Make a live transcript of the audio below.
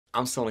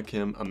I'm Sonic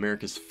Kim,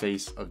 America's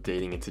face of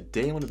dating, and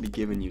today I'm going to be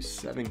giving you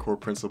 7 core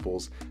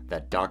principles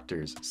that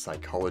doctors,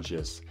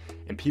 psychologists,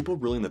 and people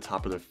really in the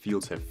top of their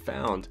fields have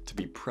found to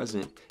be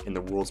present in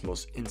the world's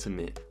most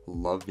intimate,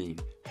 loving,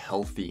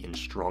 healthy, and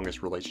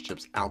strongest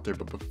relationships out there.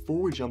 But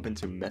before we jump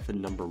into method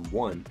number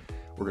 1,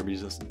 we're going to be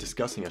just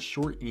discussing a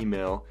short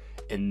email,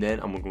 and then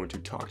I'm going to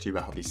talk to you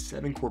about how these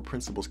 7 core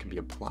principles can be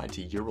applied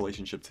to your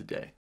relationship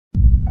today.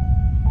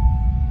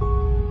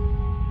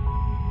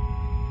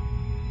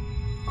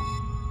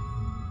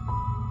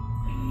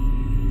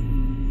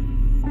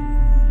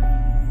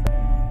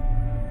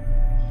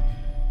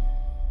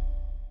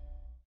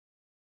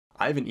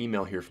 I have an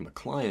email here from a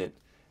client,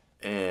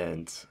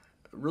 and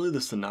really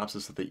the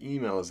synopsis of the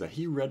email is that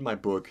he read my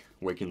book,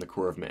 Waking the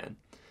Core of Man.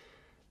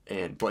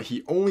 But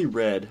he only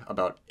read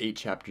about 8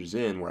 chapters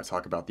in where I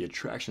talk about the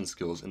attraction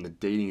skills and the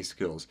dating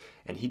skills.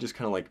 And he just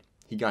kind of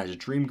he got his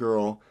dream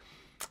girl,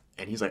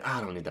 and he's like, I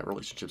don't need that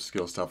relationship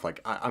skill stuff.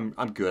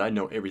 I'm good. I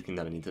know everything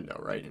that I need to know,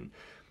 right?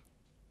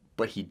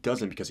 But he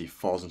doesn't, because he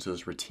falls into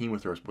this routine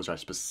with her, which I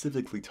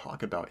specifically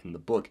talk about in the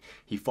book.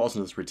 He falls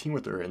into this routine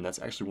with her, and that's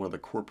actually one of the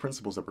core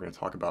principles that we're going to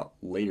talk about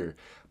later.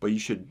 But you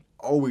should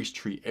always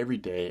treat every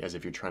day as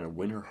if you're trying to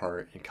win her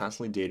heart and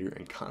constantly date her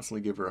and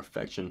constantly give her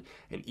affection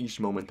in each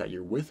moment that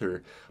you're with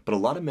her. But a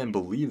lot of men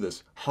believe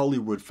this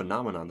Hollywood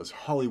phenomenon, this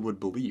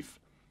Hollywood belief,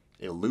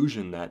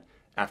 illusion that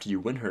after you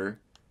win her,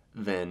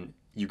 then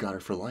you got her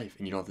for life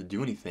and you don't have to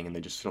do anything, and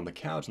they just sit on the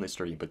couch and they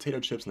start eating potato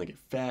chips and they get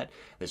fat,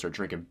 and they start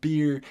drinking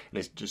beer, and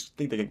they just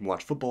think they can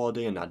watch football all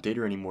day and not date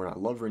her anymore,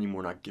 not love her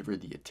anymore, not give her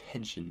the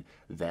attention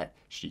that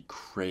she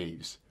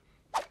craves.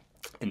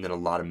 And then a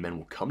lot of men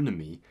will come to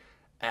me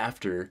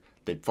after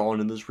they've fallen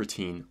into this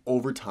routine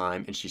over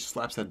time, and she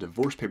slaps that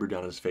divorce paper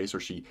down his face,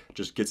 or she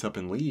just gets up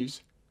and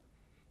leaves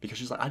because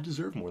she's like, I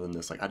deserve more than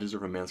this. I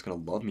deserve a man that's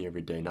gonna love me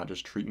every day, not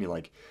just treat me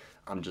like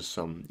I'm just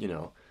some,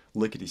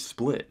 lickety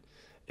split.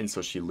 And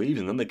so she leaves,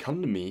 and then they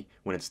come to me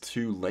when it's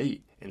too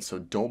late. And so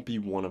don't be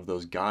one of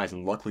those guys.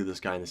 And luckily this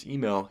guy in this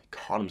email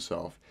caught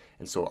himself.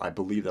 And so I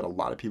believe that a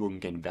lot of people can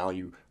gain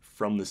value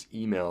from this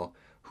email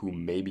who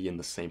may be in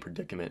the same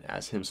predicament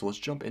as him. So let's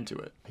jump into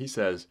it. He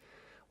says,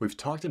 we've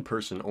talked in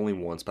person only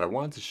once, but I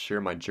wanted to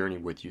share my journey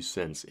with you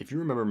since. If you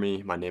remember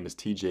me, my name is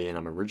TJ, and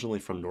I'm originally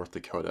from North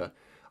Dakota.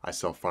 I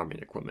sell farming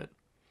equipment.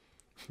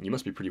 You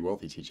must be pretty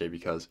wealthy, TJ,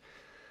 because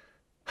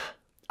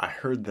I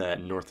heard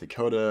that North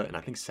Dakota and I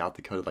think South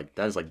Dakota,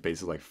 that is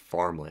basically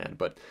farmland.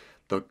 But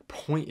the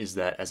point is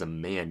that as a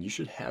man, you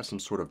should have some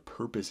sort of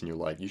purpose in your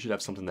life. You should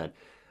have something that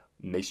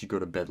makes you go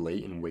to bed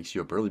late and wakes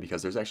you up early,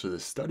 because there's actually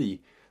this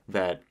study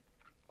that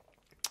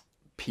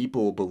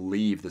people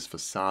believe this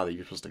facade that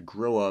you're supposed to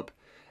grow up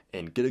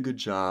and get a good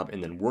job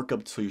and then work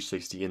up till you're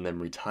 60 and then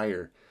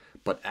retire.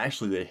 But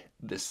actually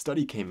this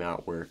study came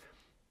out where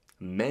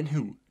men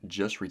who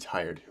just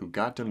retired, who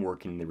got done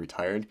working and they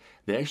retired,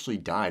 they actually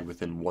died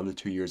within 1 to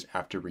 2 years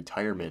after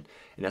retirement.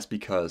 And that's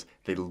because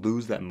they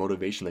lose that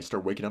motivation. They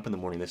start waking up in the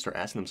morning, they start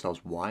asking themselves,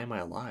 why am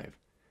I alive?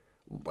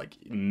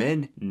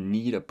 Men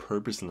need a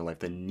purpose in their life.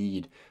 They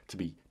need to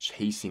be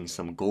chasing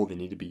some goal. They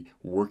need to be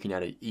working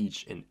at it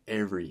each and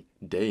every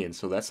day. And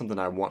so that's something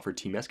I want for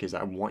Team SK.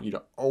 I want you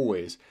to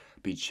always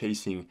be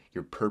chasing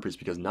your purpose,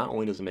 because not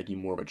only does it make you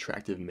more of an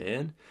attractive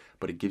man,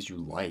 but it gives you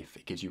life.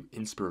 It gives you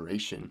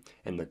inspiration.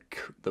 And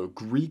the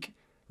Greek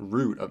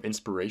root of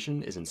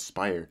inspiration is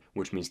inspire,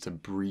 which means to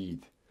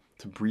breathe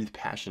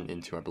passion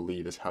into, I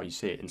believe is how you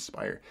say it,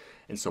 inspire.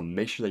 And so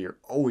make sure that you're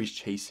always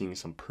chasing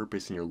some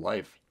purpose in your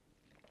life.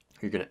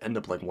 You're going to end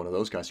up like one of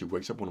those guys who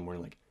wakes up one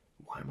morning like,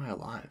 why am I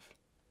alive?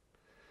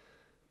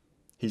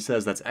 He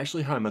says, that's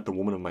actually how I met the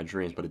woman of my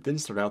dreams, but it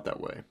didn't start out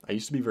that way. I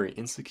used to be very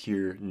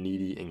insecure,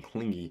 needy, and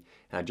clingy,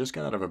 and I just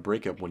got out of a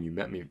breakup when you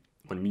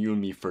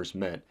and me first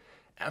met.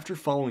 After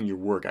following your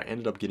work, I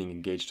ended up getting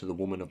engaged to the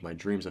woman of my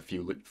dreams a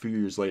few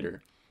years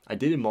later. I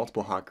dated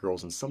multiple hot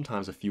girls, and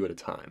sometimes a few at a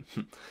time.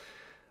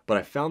 But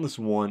I found this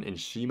one, and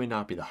she may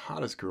not be the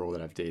hottest girl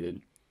that I've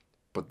dated,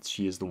 but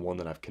she is the one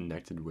that I've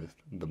connected with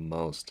the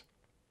most.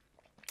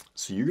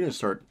 So you're gonna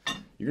start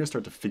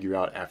to figure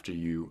out, after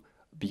you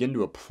begin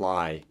to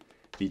apply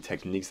the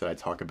techniques that I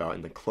talk about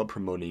in the club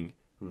promoting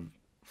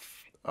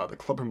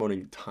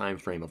time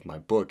frame of my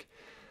book,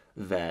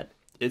 that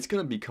it's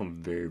gonna become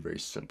very, very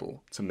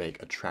simple to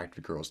make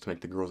attractive girls, to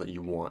make the girls that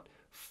you want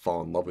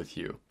fall in love with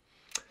you.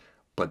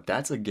 But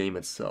that's a game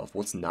itself.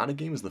 What's not a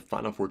game is the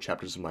final 4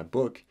 chapters of my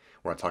book,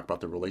 where I talk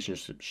about the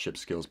relationship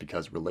skills,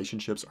 because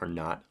relationships are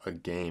not a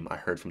game. I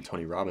heard from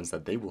Tony Robbins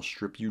that they will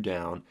strip you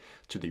down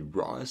to the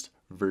rawest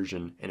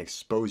version and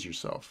expose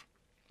yourself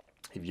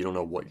if you don't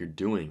know what you're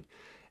doing.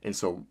 And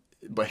so,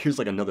 but here's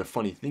another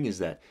funny thing is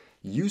that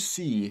you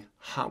see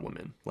hot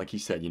women, like he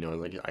said,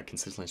 I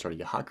consistently start to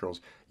get hot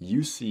girls.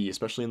 You see,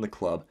 especially in the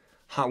club,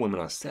 hot women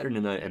on a Saturday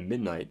night at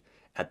midnight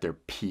at their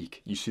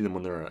peak. You see them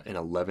when they're an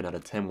 11 out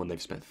of 10, when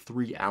they've spent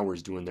 3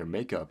 hours doing their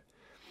makeup.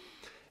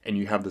 And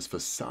you have this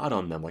facade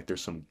on them, like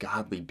there's some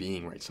godly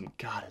being, right? Some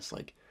goddess,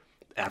 like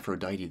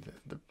Aphrodite,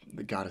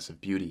 the goddess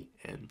of beauty.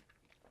 And,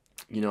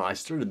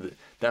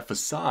 that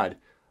facade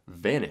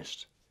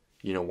vanished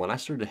When I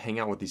started to hang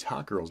out with these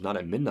hot girls, not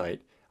at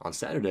midnight on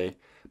Saturday,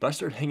 but I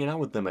started hanging out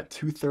with them at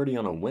 2:30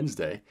 on a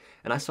Wednesday,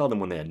 and I saw them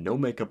when they had no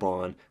makeup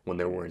on, when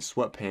they were wearing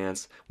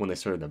sweatpants, when they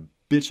started to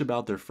bitch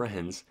about their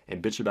friends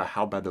and bitch about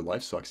how bad their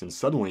life sucks, and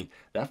suddenly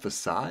that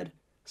facade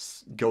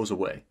goes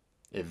away.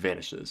 It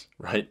vanishes,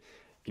 right?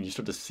 And you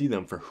start to see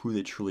them for who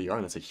they truly are,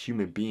 and that's a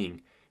human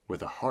being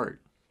with a heart.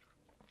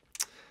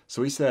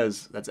 So he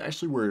says that's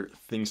actually where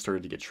things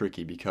started to get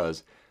tricky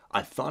because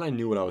I thought I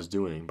knew what I was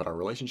doing, but our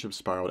relationship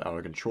spiraled out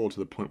of control to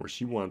the point where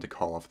she wanted to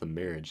call off the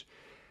marriage.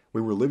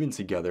 We were living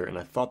together and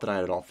I thought that I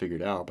had it all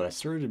figured out, but I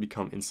started to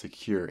become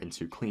insecure and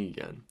too clingy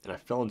again, and I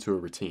fell into a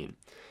routine.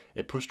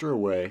 It pushed her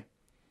away.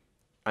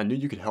 I knew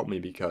you could help me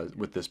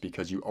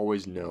because you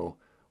always know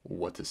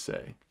what to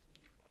say.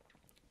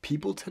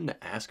 People tend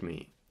to ask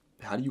me,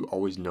 how do you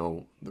always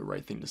know the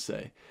right thing to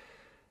say?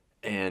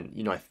 And,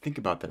 I think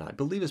about that. And I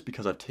believe it's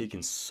because I've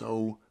taken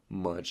so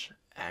much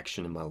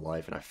action in my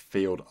life and I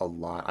failed a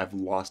lot. I've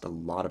lost a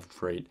lot of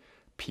great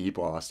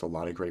people. I lost a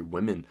lot of great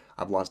women.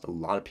 I've lost a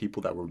lot of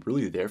people that were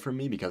really there for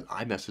me because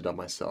I messed it up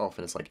myself.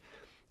 And it's like,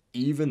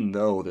 even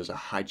though there's a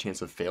high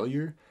chance of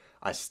failure,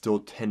 I still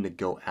tend to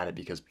go at it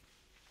because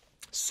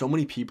so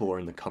many people are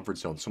in the comfort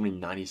zone. So many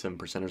 97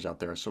 percenters out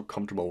there are so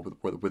comfortable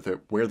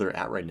with where they're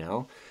at right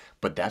now.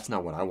 But that's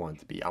not what I wanted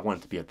to be. I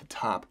wanted to be at the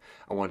top.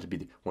 I wanted to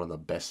be one of the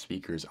best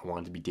speakers. I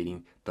wanted to be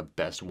dating the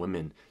best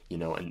women,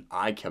 and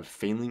I kept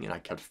failing and I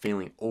kept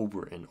failing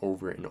over and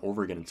over and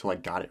over again until I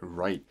got it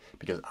right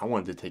because I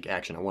wanted to take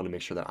action. I wanted to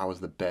make sure that I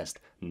was the best,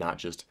 not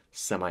just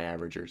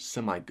semi-average or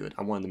semi-good.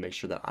 I wanted to make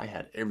sure that I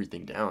had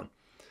everything down.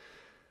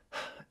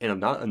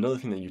 And another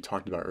thing that you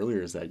talked about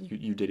earlier is that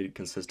you dated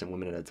consistent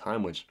women at a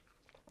time, which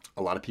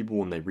a lot of people,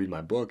 when they read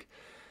my book,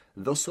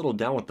 they'll settle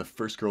down with the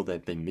first girl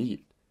that they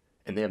meet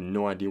and they have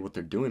no idea what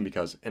they're doing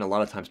and a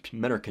lot of times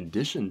men are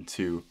conditioned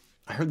to,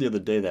 I heard the other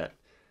day that,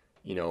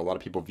 a lot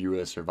of people view it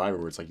as Survivor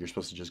where it's like you're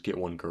supposed to just get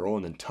one girl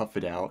and then tough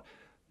it out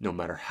no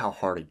matter how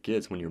hard it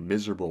gets when you're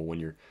miserable, when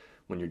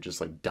you're just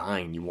like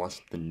dying, you want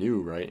something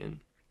new, right? And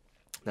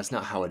that's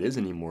not how it is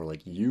anymore.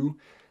 Like you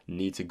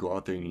need to go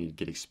out there, you need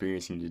to get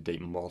experience, you need to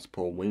date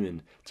multiple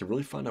women to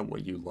really find out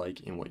what you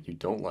like and what you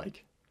don't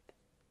like.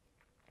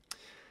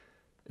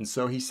 And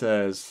so he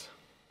says,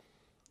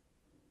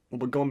 well,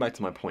 but going back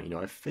to my point,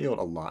 I failed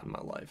a lot in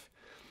my life.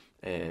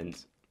 And,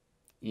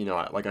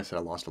 like I said,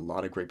 I lost a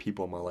lot of great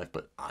people in my life,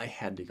 but I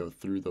had to go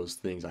through those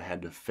things. I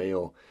had to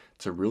fail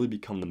to really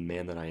become the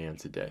man that I am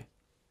today.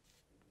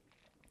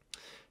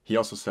 He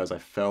also says I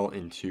fell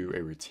into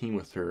a routine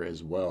with her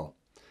as well.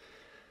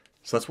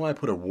 So that's why I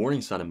put a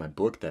warning sign in my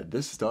book that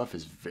this stuff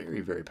is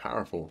very, very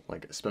powerful,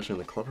 like especially in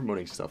the club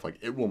promoting stuff. Like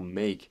it will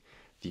make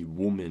the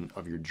woman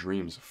of your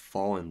dreams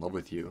fall in love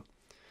with you.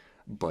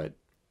 But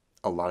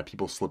a lot of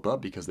people slip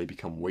up because they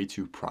become way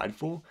too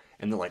prideful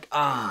and they're like,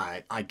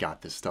 I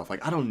got this stuff.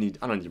 Like I don't need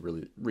to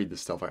really read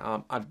this stuff. Like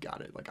I've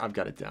got it. Like I've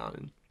got it down.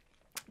 And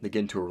they get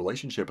into a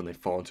relationship and they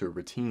fall into a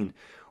routine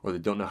or they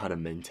don't know how to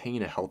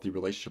maintain a healthy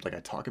relationship like I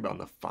talk about in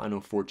the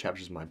final 4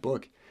 chapters of my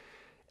book.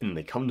 And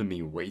they come to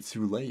me way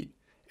too late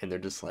and they're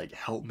just like,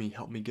 help me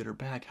get her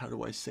back. How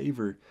do I save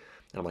her?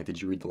 And I'm like,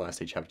 did you read the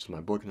last 8 chapters of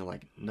my book? And they're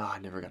like, no, I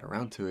never got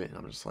around to it. And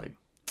I'm just like,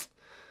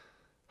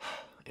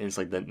 and it's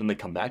like then they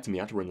come back to me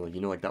afterward and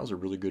they're like, that was a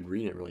really good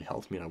read. It really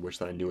helped me and I wish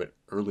that I knew it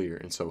earlier.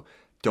 And so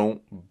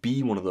don't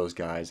be one of those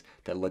guys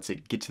that lets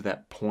it get to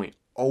that point.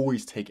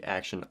 Always take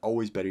action.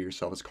 Always better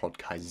yourself. It's called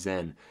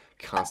Kaizen,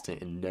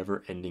 constant and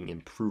never-ending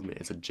improvement.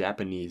 It's a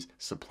Japanese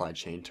supply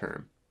chain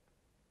term.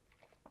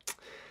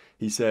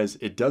 He says,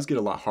 it does get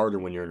a lot harder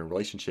when you're in a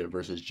relationship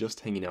versus just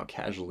hanging out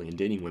casually and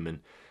dating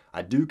women.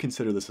 I do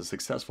consider this a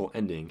successful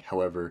ending.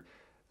 However,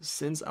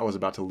 since I was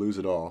about to lose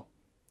it all,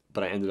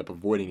 but I ended up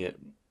avoiding it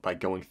by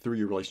going through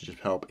your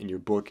relationship help in your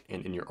book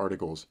and in your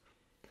articles.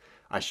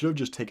 I should have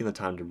just taken the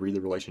time to read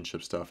the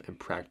relationship stuff and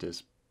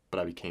practice, but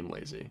I became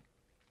lazy.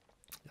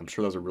 I'm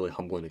sure that was a really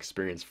humbling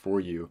experience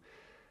for you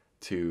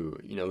to,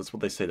 that's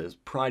what they say,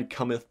 that pride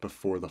cometh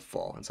before the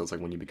fall. And so it's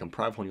like when you become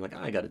prideful and you're like,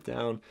 I got it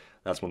down,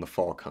 that's when the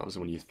fall comes,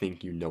 when you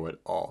think you know it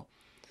all.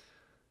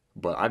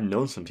 But I've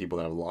known some people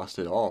that have lost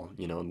it all,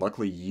 and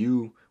luckily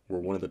you were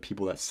one of the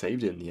people that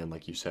saved it in the end,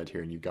 like you said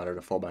here, and you got her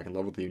to fall back in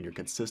love with you, and you're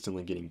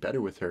consistently getting better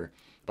with her.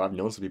 But I've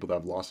known some people that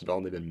have lost it all,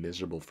 and they've been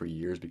miserable for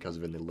years because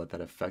of it, and they let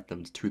that affect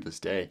them to this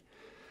day.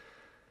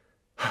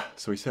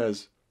 So he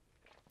says,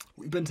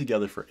 we've been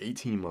together for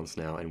 18 months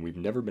now, and we've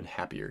never been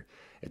happier.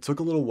 It took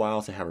a little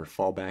while to have her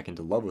fall back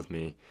into love with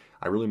me.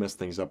 I really messed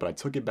things up, but I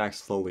took it back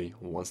slowly,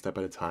 one step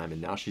at a time,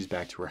 and now she's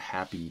back to her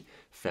happy,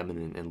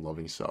 feminine, and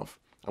loving self.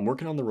 I'm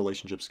working on the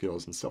relationship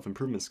skills and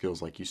self-improvement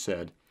skills, like you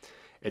said.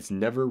 It's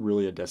never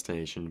really a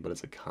destination, but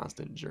it's a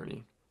constant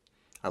journey.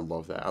 I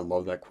love that. I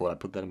love that quote. I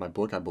put that in my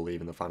book, I believe,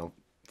 in the final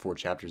 4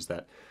 chapters,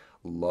 that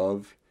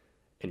love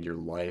in your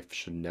life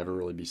should never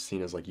really be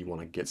seen as like you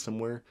want to get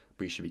somewhere,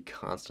 but you should be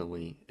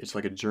constantly, it's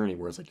like a journey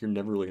where it's like you're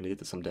never really going to get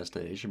to some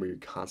destination, but you're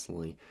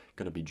constantly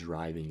going to be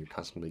driving, you're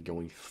constantly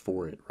going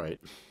for it, right?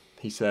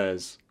 He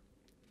says,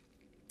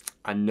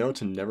 I know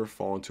to never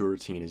fall into a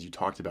routine, as you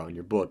talked about in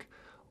your book.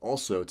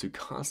 also to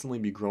constantly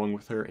be growing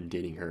with her and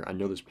dating her. I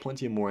know there's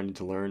plenty more I need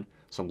to learn,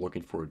 so I'm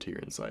looking forward to your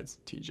insights,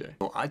 TJ.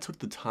 So I took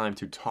the time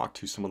to talk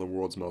to some of the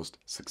world's most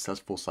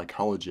successful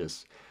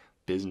psychologists,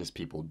 business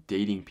people,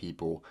 dating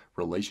people,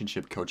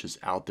 relationship coaches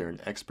out there,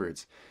 and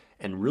experts.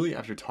 And really,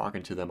 after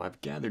talking to them,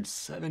 I've gathered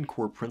 7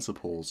 core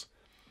principles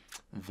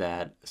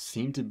that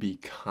seem to be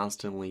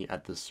constantly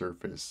at the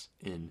surface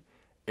in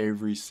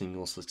every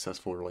single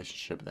successful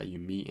relationship that you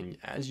meet. And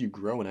as you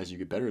grow and as you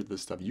get better at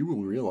this stuff, you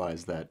will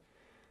realize that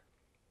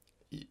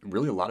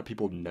really a lot of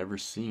people have never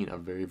seen a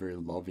very, very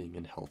loving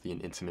and healthy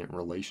and intimate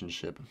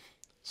relationship.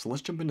 So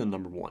let's jump into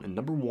number 1. And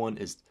number 1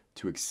 is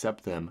to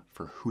accept them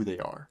for who they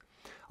are.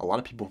 A lot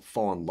of people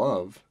fall in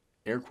love,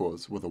 air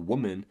quotes, with a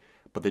woman,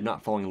 but they're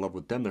not falling in love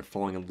with them. They're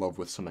falling in love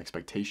with some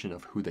expectation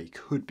of who they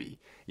could be.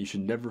 You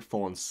should never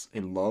fall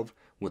in love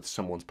with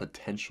someone's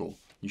potential.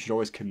 You should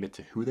always commit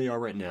to who they are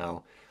right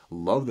now,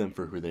 love them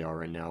for who they are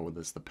right now, whether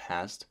it's the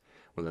past,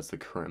 whether that's the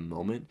current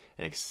moment,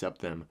 and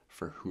accept them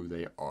for who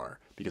they are.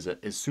 Because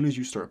as soon as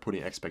you start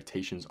putting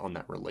expectations on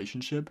that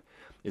relationship,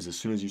 is as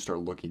soon as you start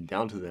looking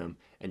down to them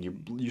and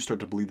you start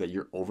to believe that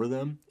you're over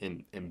them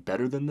and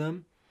better than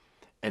them,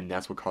 and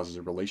that's what causes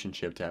a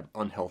relationship to have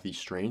unhealthy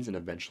strains and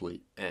eventually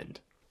end.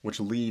 Which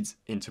leads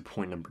into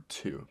point number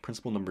 2,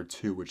 principle number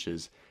 2, which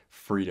is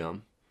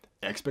freedom.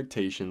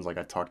 Expectations, like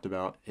I talked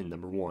about in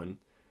number 1,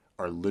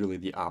 are literally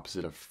the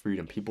opposite of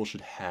freedom. People should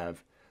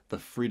have the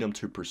freedom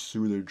to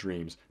pursue their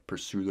dreams,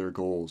 pursue their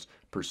goals,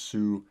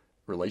 pursue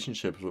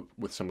relationships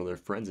with some of their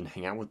friends and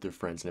hang out with their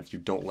friends. And if you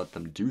don't let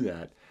them do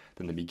that,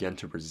 then they begin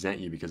to resent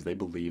you because they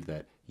believe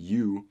that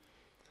you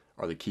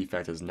are the key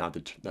factor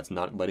that's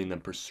not letting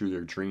them pursue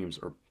their dreams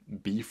or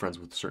be friends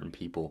with certain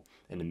people,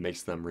 and it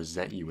makes them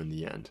resent you in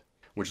the end.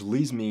 Which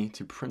leads me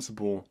to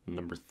principle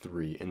number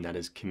 3, and that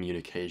is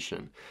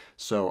communication.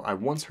 So I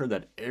once heard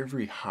that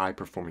every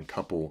high-performing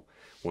couple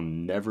will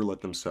never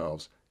let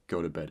themselves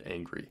go to bed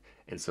angry.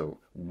 And so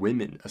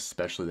women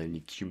especially, they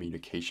need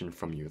communication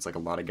from you. It's like a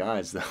lot of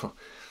guys though,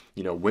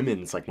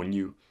 women, it's like when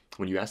you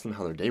ask them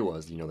how their day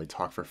was, they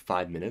talk for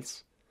 5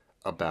 minutes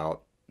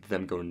about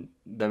them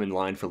in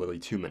line for literally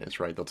 2 minutes,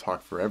 right? They'll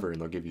talk forever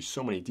and they'll give you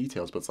so many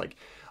details, but it's like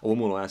a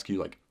woman will ask you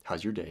like,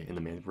 how's your day? And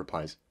the man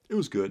replies, it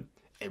was good.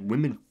 And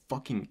women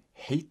fucking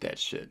hate that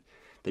shit.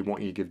 They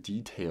want you to give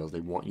details.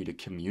 They want you to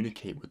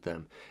communicate with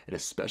them. And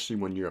especially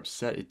when you're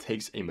upset, it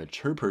takes a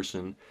mature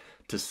person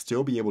to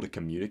still be able to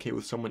communicate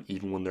with someone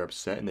even when they're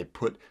upset, and they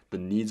put the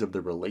needs of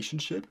the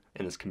relationship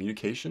and this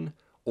communication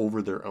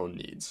over their own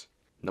needs.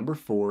 Number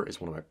 4 is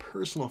one of my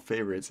personal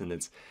favorites, and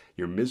it's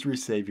your misery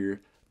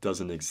savior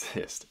doesn't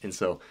exist. And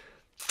so,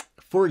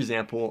 for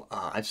example,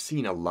 I've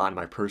seen a lot in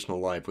my personal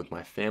life with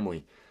my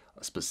family.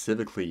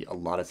 Specifically, a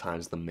lot of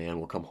times the man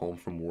will come home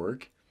from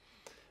work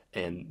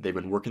and they've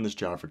been working this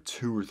job for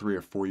 2 or 3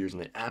 or 4 years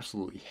and they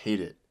absolutely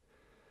hate it.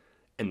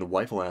 And the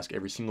wife will ask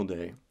every single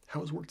day, how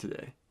was work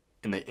today?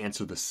 And they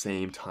answer the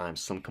same time,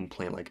 some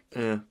complaint like,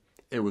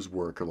 it was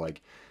work, or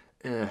like,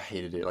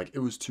 hated it, like it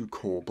was too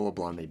cold, blah, blah,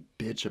 blah, and they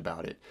bitch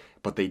about it,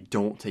 but they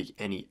don't take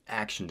any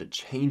action to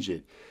change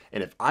it.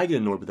 And if I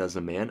get annoyed with that as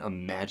a man,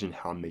 imagine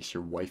how it makes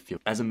your wife feel.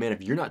 As a man,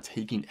 if you're not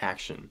taking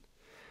action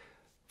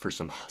for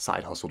some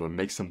side hustle to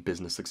make some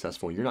business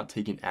successful, you're not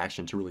taking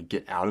action to really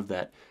get out of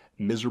that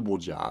miserable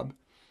job,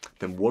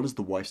 then what does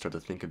the wife start to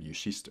think of you?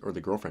 Or the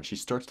girlfriend, she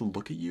starts to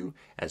look at you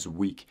as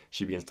weak.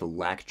 She begins to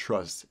lack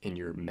trust in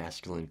your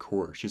masculine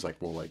core. She's like,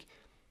 well, like,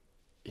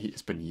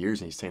 it's been years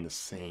and he's saying the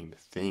same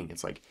thing.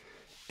 It's like,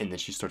 and then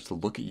she starts to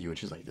look at you and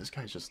she's like, this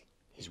guy's just,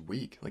 he's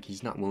weak. Like,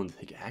 he's not willing to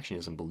take action. He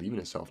doesn't believe in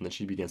himself. And then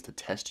she begins to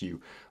test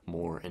you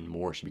more and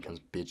more. She becomes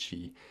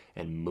bitchy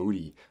and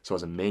moody. So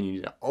as a man, you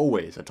need to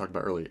always, I talked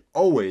about earlier,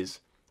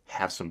 always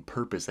have some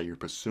purpose that you're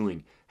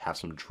pursuing, have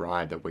some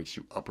drive that wakes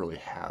you up early,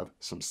 have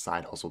some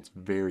side hustle. It's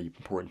very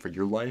important for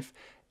your life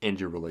and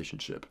your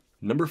relationship.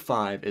 Number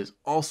 5 is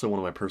also one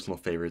of my personal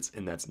favorites,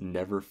 and that's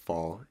never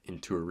fall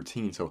into a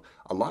routine. So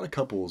a lot of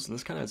couples, and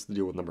this kind of has to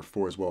deal with number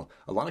 4 as well,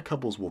 a lot of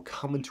couples will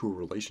come into a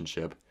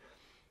relationship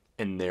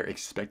and they're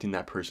expecting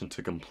that person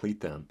to complete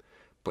them.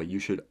 But you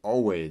should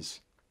always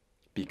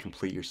be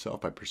complete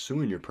yourself by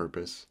pursuing your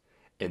purpose,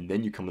 and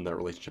then you come in that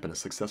relationship, and a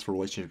successful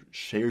relationship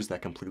shares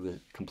that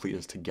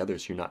completeness together,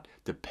 so you're not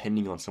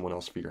depending on someone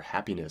else for your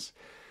happiness.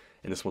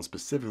 And this one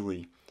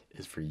specifically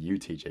is for you,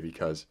 TJ,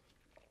 because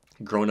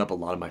growing up, a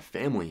lot of my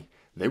family,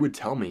 they would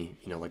tell me,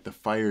 like the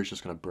fire is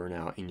just going to burn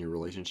out in your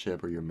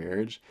relationship or your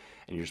marriage,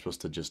 and you're supposed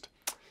to just,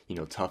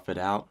 tough it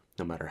out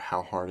no matter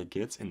how hard it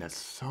gets. And that's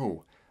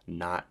so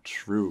not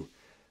true.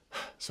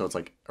 So it's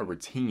like a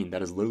routine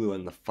that is literally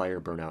letting the fire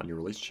burn out in your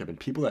relationship. And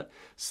people that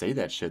say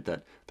that shit,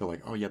 that they're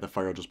like, oh yeah, the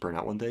fire will just burn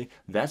out one day,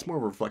 that's more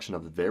of a reflection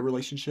of their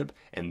relationship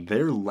and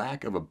their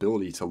lack of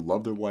ability to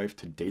love their wife,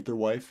 to date their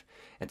wife,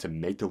 and to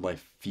make their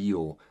wife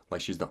feel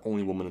like she's the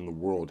only woman in the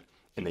world.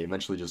 And they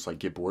eventually just like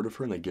get bored of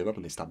her and they give up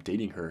and they stop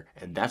dating her.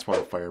 And that's why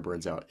the fire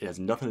burns out. It has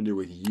nothing to do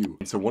with you.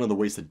 And so one of the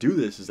ways to do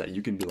this is that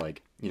you can be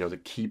like, to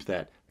keep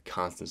that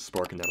constant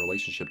spark in that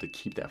relationship, to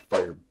keep that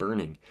fire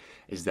burning,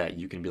 is that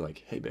you can be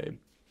like, hey babe,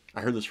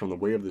 I heard this from The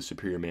Way of the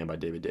Superior Man by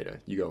David Data.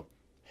 You go,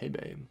 hey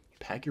babe,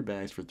 pack your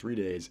bags for 3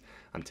 days.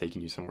 I'm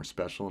taking you somewhere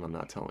special and I'm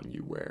not telling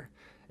you where.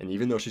 And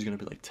even though she's gonna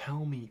be like,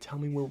 tell me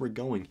where we're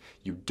going,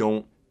 you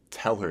don't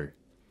tell her.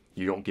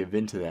 You don't give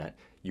in to that.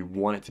 You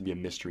want it to be a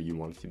mystery. You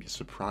want it to be a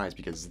surprise,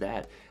 because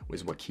that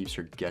is what keeps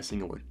her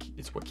guessing, and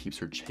it's what keeps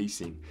her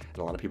chasing. And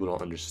a lot of people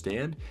don't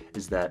understand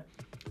is that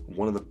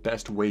one of the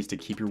best ways to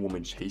keep your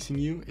woman chasing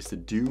you is to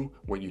do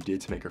what you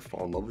did to make her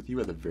fall in love with you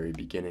at the very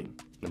beginning.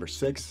 Number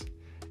 6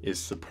 is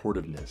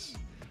supportiveness.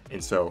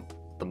 And so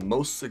the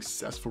most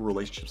successful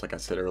relationships, like I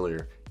said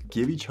earlier,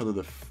 give each other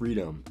the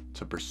freedom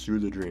to pursue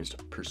their dreams, to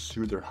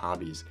pursue their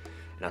hobbies.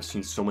 And I've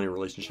seen so many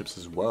relationships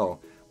as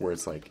well where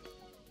it's like,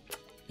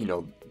 you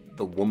know,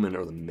 the woman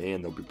or the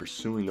man, they'll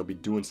be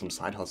doing some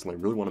side hustle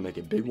and really want to make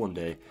it big one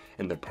day,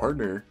 and their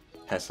partner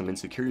has some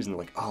insecurities and they're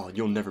like, oh,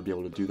 you'll never be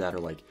able to do that, or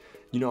like,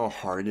 you know how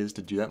hard it is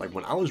to do that. Like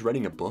when I was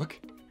writing a book,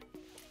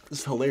 this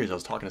is hilarious, I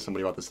was talking to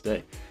somebody about this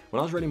today. When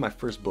I was writing my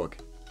first book,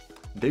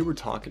 they were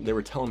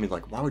telling me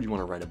like, why would you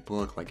want to write a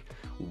book? Like,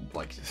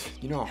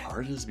 you know how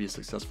hard it is to be a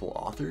successful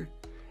author?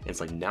 And it's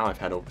like, now I've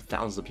had over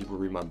thousands of people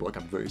read my book.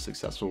 I'm very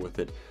successful with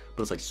it.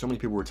 But it's like, so many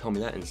people were telling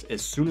me that. And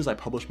as soon as I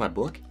published my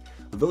book,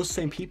 those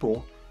same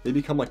people, they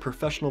become like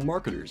professional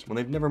marketers when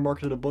they've never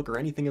marketed a book or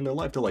anything in their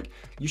life. They're like,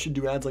 you should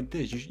do ads like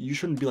this. You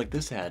shouldn't be like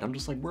this ad. I'm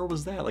just like, where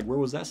was that? Like, where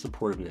was that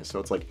supportiveness? So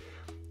it's like,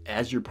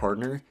 as your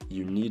partner,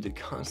 you need to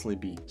constantly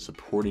be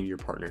supporting your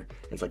partner.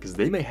 It's like, because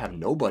they may have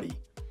nobody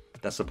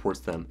that supports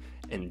them,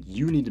 and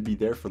you need to be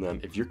there for them.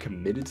 If you're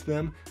committed to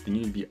them, then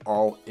you need to be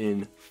all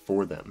in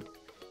for them.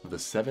 The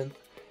 7th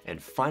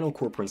and final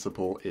core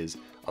principle is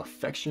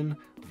affection,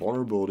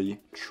 vulnerability,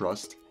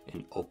 trust,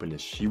 and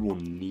openness. She will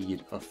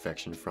need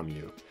affection from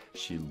you.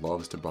 She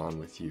loves to bond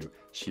with you.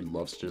 She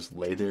loves to just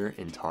lay there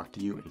and talk to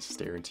you and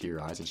stare into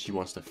your eyes, and she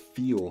wants to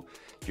feel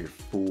your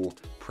full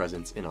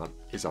presence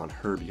is on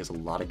her, because a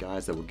lot of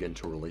guys that will get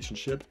into a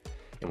relationship,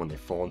 and when they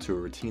fall into a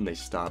routine, they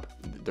stop.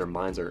 Their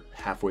minds are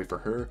halfway for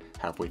her,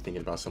 halfway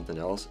thinking about something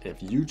else. And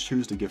if you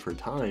choose to give her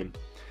time,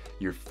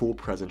 your full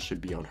presence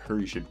should be on her.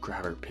 You should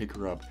grab her, pick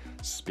her up,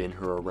 spin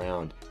her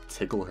around,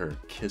 tickle her,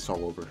 kiss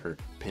all over her,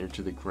 pin her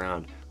to the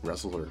ground,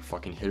 wrestle her,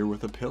 fucking hit her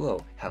with a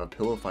pillow, have a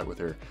pillow fight with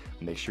her.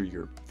 Make sure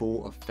your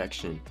full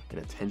affection and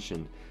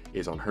attention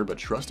is on her. But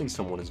trusting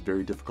someone is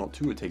very difficult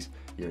too. It takes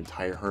your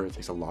entire heart. It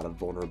takes a lot of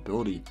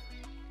vulnerability.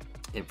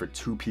 And for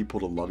two people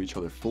to love each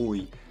other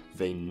fully,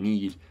 they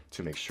need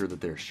to make sure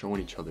that they're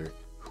showing each other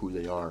who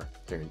they are,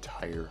 their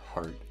entire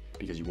heart.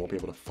 Because you won't be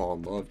able to fall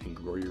in love and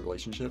grow your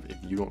relationship if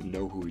you don't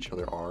know who each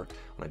other are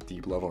on a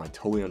deep level. And I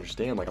totally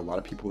understand, like a lot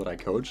of people that I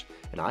coach,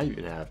 and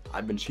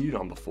I've been cheated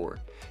on before.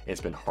 And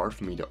it's been hard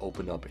for me to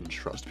open up and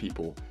trust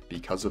people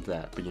because of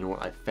that. But you know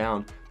what? I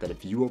found that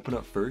if you open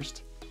up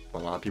first, a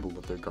lot of people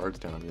let their guards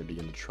down and they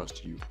begin to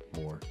trust you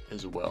more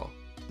as well.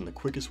 And the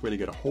quickest way to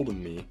get a hold of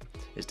me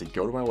is to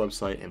go to my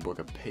website and book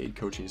a paid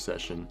coaching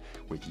session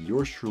with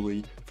yours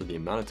truly for the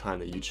amount of time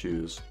that you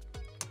choose.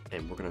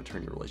 And we're going to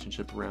turn your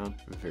relationship around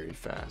very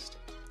fast.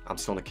 I'm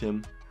Sona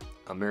Kim,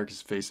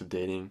 America's face of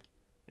dating,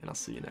 and I'll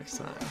see you next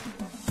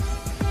time.